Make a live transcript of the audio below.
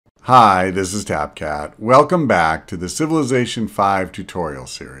Hi, this is TapCat. Welcome back to the Civilization V tutorial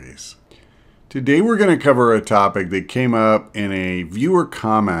series. Today we're going to cover a topic that came up in a viewer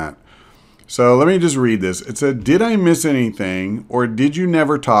comment. So let me just read this. It said, did I miss anything or did you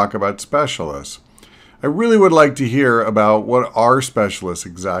never talk about specialists? I really would like to hear about what are specialists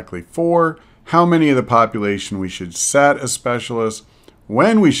exactly for, how many of the population we should set as specialists,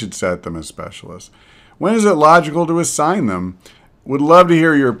 when we should set them as specialists, when is it logical to assign them. Would love to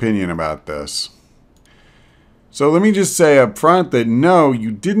hear your opinion about this. So let me just say up front that no,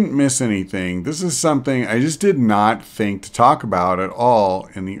 you didn't miss anything. This is something I just did not think to talk about at all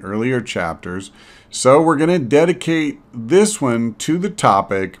in the earlier chapters. So we're going to dedicate this one to the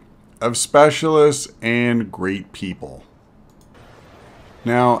topic of specialists and great people.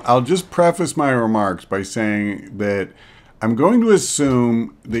 Now, I'll just preface my remarks by saying that I'm going to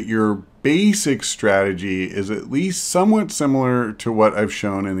assume that your basic strategy is at least somewhat similar to what I've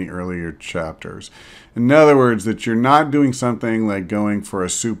shown in the earlier chapters. In other words, that you're not doing something like going for a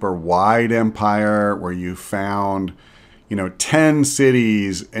super wide empire where you found, 10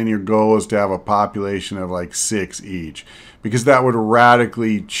 cities and your goal is to have a population of like 6 each, because that would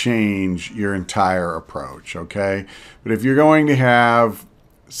radically change your entire approach, okay? But if you're going to have,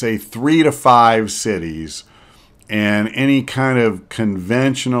 say, 3 to 5 cities, and any kind of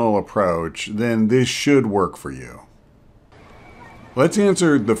conventional approach, then this should work for you. Let's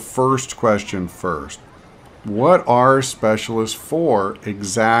answer the first question first. What are specialists for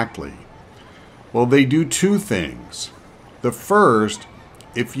exactly? Well, they do two things. The first,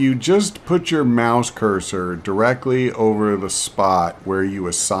 if you just put your mouse cursor directly over the spot where you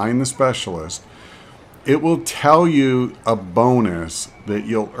assign the specialist, it will tell you a bonus that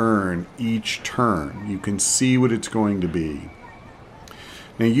you'll earn each turn. You can see what it's going to be.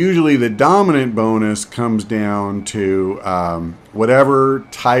 Now, usually the dominant bonus comes down to whatever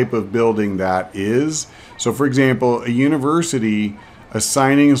type of building that is. So, for example, a university,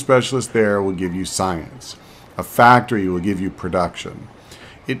 assigning a specialist there will give you science. A factory will give you production.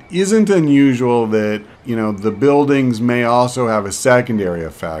 It isn't unusual that, the buildings may also have a secondary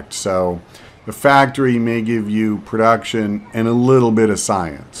effect. So, the factory may give you production and a little bit of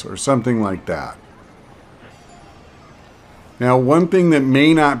science or something like that. Now, one thing that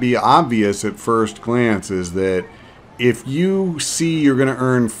may not be obvious at first glance is that if you see you're going to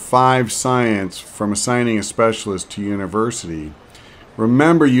earn 5 science from assigning a specialist to university,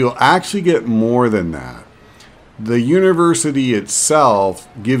 remember you'll actually get more than that. The university itself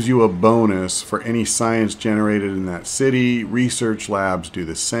gives you a bonus for any science generated in that city. Research labs do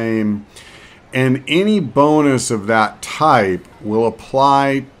the same. And any bonus of that type will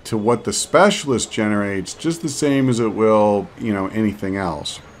apply to what the specialist generates just the same as it will, anything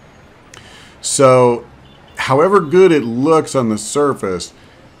else. So, however good it looks on the surface,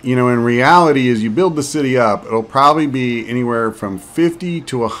 in reality, as you build the city up, it'll probably be anywhere from 50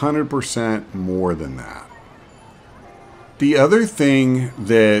 to 100% more than that. The other thing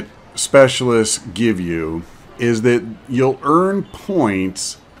that specialists give you is that you'll earn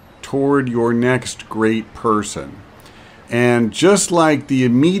points toward your next great person. And just like the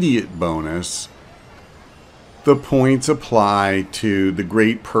immediate bonus, the points apply to the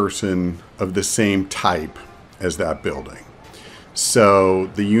great person of the same type as that building. So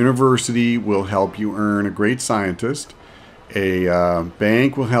the university will help you earn a great scientist, a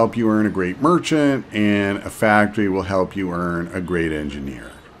bank will help you earn a great merchant, and a factory will help you earn a great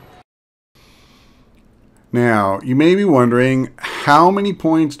engineer. Now, you may be wondering, how many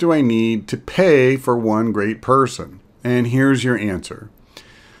points do I need to pay for one great person? And here's your answer.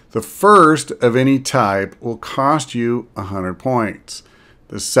 The first of any type will cost you 100 points.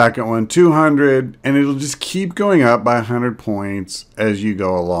 The second one, 200, and it'll just keep going up by 100 points as you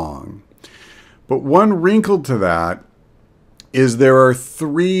go along. But one wrinkle to that is there are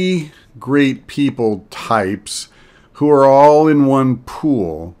 3 great people types who are all in one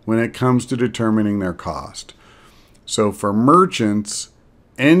pool when it comes to determining their cost. So for merchants,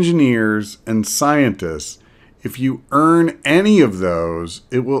 engineers, and scientists, if you earn any of those,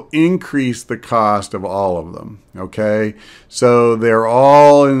 it will increase the cost of all of them, okay? So they're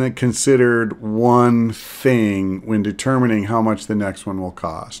all considered one thing when determining how much the next one will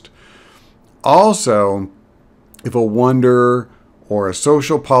cost. Also, if a wonder or a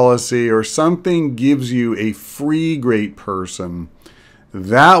social policy or something gives you a free great person,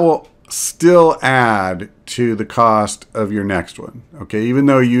 that will still add to the cost of your next one. Okay, even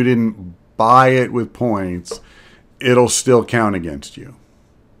though you didn't buy it with points, it'll still count against you.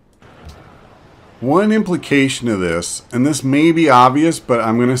 One implication of this, and this may be obvious, but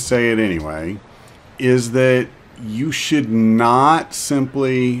I'm going to say it anyway, is that you should not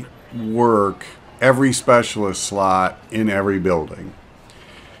simply work every specialist slot in every building.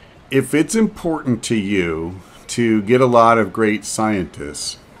 If it's important to you to get a lot of great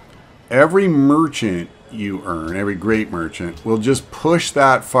scientists, every merchant you earn, every great merchant, will just push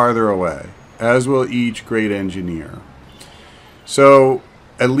that farther away, as will each great engineer. So,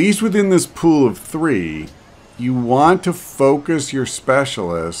 at least within this pool of 3, you want to focus your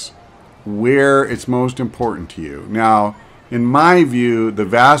specialists where it's most important to you. Now, in my view, the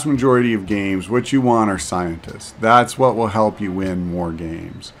vast majority of games, what you want are scientists. That's what will help you win more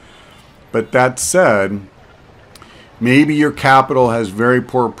games. But that said, maybe your capital has very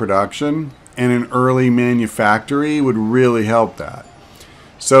poor production, and an early manufactory would really help that.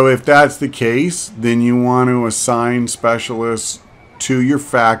 So if that's the case, then you want to assign specialists to your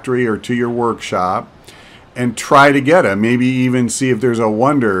factory or to your workshop and try to get them. Maybe even see if there's a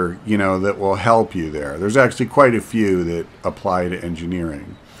wonder, that will help you there. There's actually quite a few that apply to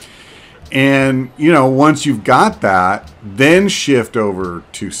engineering. And, once you've got that, then shift over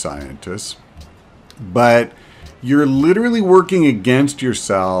to scientists. But you're literally working against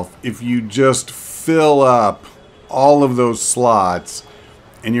yourself if you just fill up all of those slots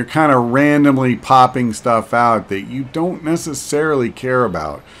and you're kind of randomly popping stuff out that you don't necessarily care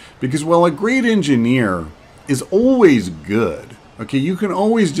about. Because while a great engineer is always good, okay, you can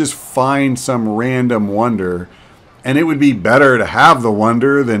always just find some random wonder, and it would be better to have the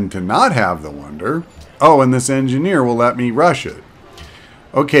wonder than to not have the wonder. Oh, and this engineer will let me rush it.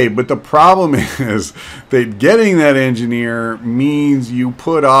 Okay, but the problem is that getting that engineer means you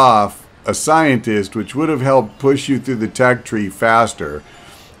put off a scientist, which would have helped push you through the tech tree faster.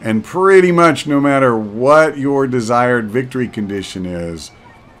 And pretty much no matter what your desired victory condition is,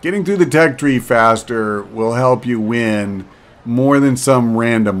 getting through the tech tree faster will help you win more than some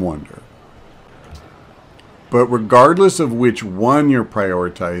random wonder. But regardless of which one you're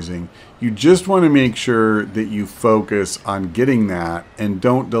prioritizing, you just want to make sure that you focus on getting that and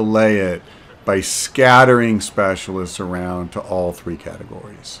don't delay it by scattering specialists around to all 3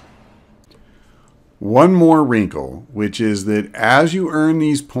 categories. One more wrinkle, which is that as you earn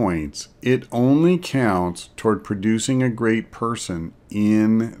these points, it only counts toward producing a great person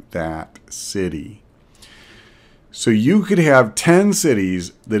in that city. So you could have 10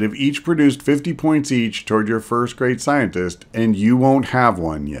 cities that have each produced 50 points each toward your first great scientist, and you won't have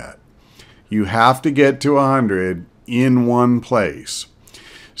one yet. You have to get to 100 in one place.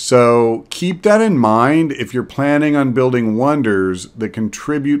 So keep that in mind if you're planning on building wonders that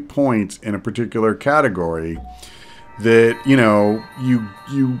contribute points in a particular category, that,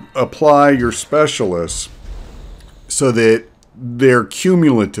 you apply your specialists so that they're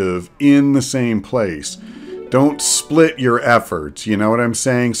cumulative in the same place. Don't split your efforts, you know what I'm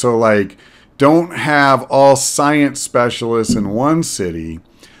saying? So don't have all science specialists in one city,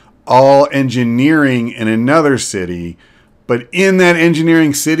 all engineering in another city, but in that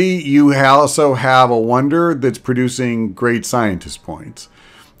engineering city, you also have a wonder that's producing great scientist points.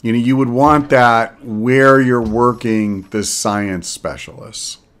 You would want that where you're working the science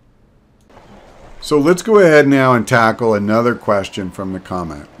specialists. So let's go ahead now and tackle another question from the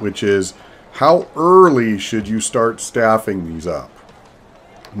comment, which is, how early should you start staffing these up?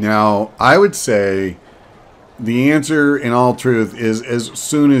 Now, I would say the answer in all truth is as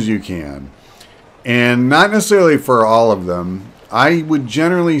soon as you can. And not necessarily for all of them. I would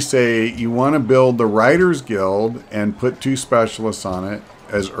generally say you want to build the Writers Guild and put 2 specialists on it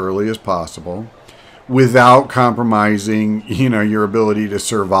as early as possible without compromising, your ability to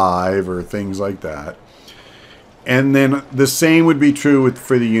survive or things like that. And then the same would be true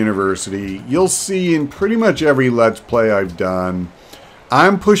for the university. You'll see in pretty much every Let's Play I've done,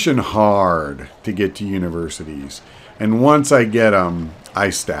 I'm pushing hard to get to universities. And once I get them, I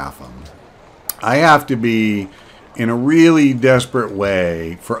staff them. I have to be in a really desperate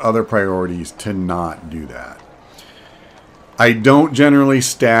way for other priorities to not do that. I don't generally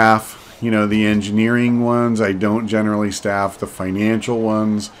staff, the engineering ones. I don't generally staff the financial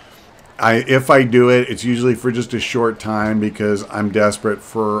ones. If I do it, it's usually for just a short time because I'm desperate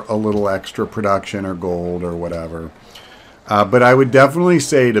for a little extra production or gold or whatever. But I would definitely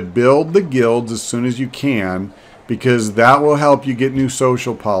say to build the guilds as soon as you can, because that will help you get new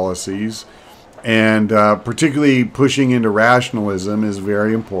social policies. And particularly pushing into rationalism is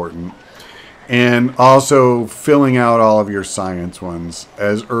very important. And also filling out all of your science ones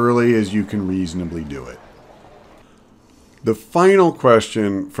as early as you can reasonably do it. The final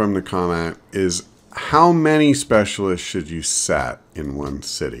question from the comment is, how many specialists should you set in one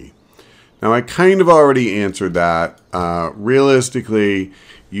city? Now, I kind of already answered that. Realistically,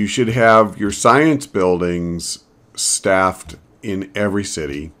 you should have your science buildings staffed in every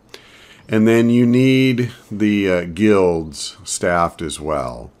city. And then you need the guilds staffed as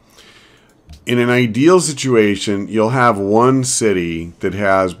well. In an ideal situation, you'll have one city that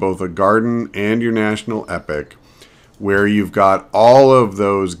has both a garden and your national epic, where you've got all of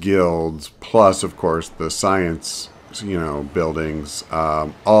those guilds, plus, of course, the science, buildings,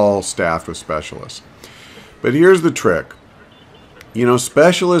 all staffed with specialists. But here's the trick.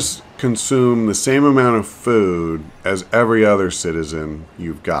 Specialists consume the same amount of food as every other citizen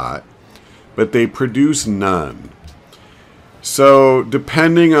you've got, but they produce none. So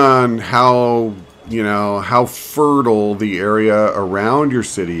depending on how fertile the area around your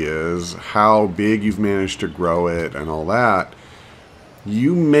city is, how big you've managed to grow it and all that,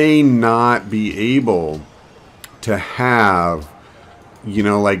 you may not be able to have,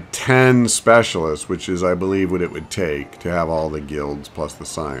 like 10 specialists, which is, I believe, what it would take to have all the guilds plus the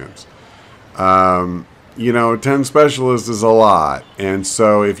science. 10 specialists is a lot. And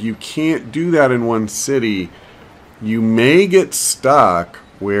so if you can't do that in one city, you may get stuck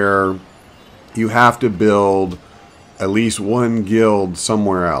where you have to build at least one guild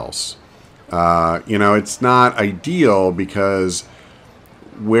somewhere else. It's not ideal because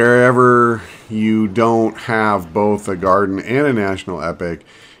wherever you don't have both a garden and a national epic,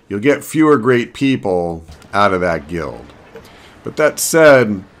 you'll get fewer great people out of that guild. But that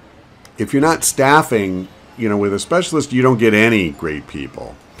said, if you're not staffing, with a specialist, you don't get any great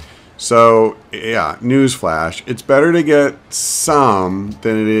people. So, yeah, newsflash, it's better to get some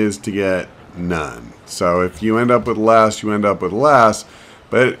than it is to get none. So if you end up with less, you end up with less,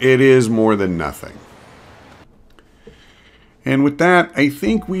 but it is more than nothing. And with that, I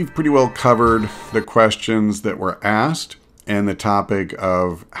think we've pretty well covered the questions that were asked and the topic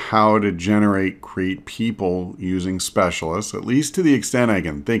of how to generate great people using specialists, at least to the extent I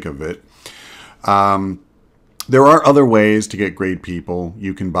can think of it. There are other ways to get great people.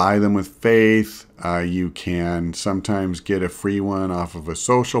 You can buy them with faith. You can sometimes get a free one off of a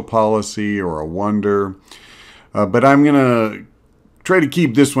social policy or a wonder. But I'm going to try to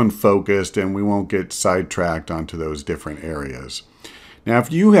keep this one focused and we won't get sidetracked onto those different areas. Now,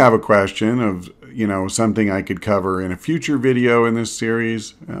 if you have a question of, something I could cover in a future video in this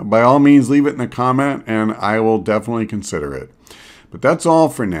series, by all means, leave it in a comment and I will definitely consider it. But that's all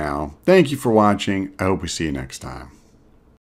for now. Thank you for watching. I hope we see you next time.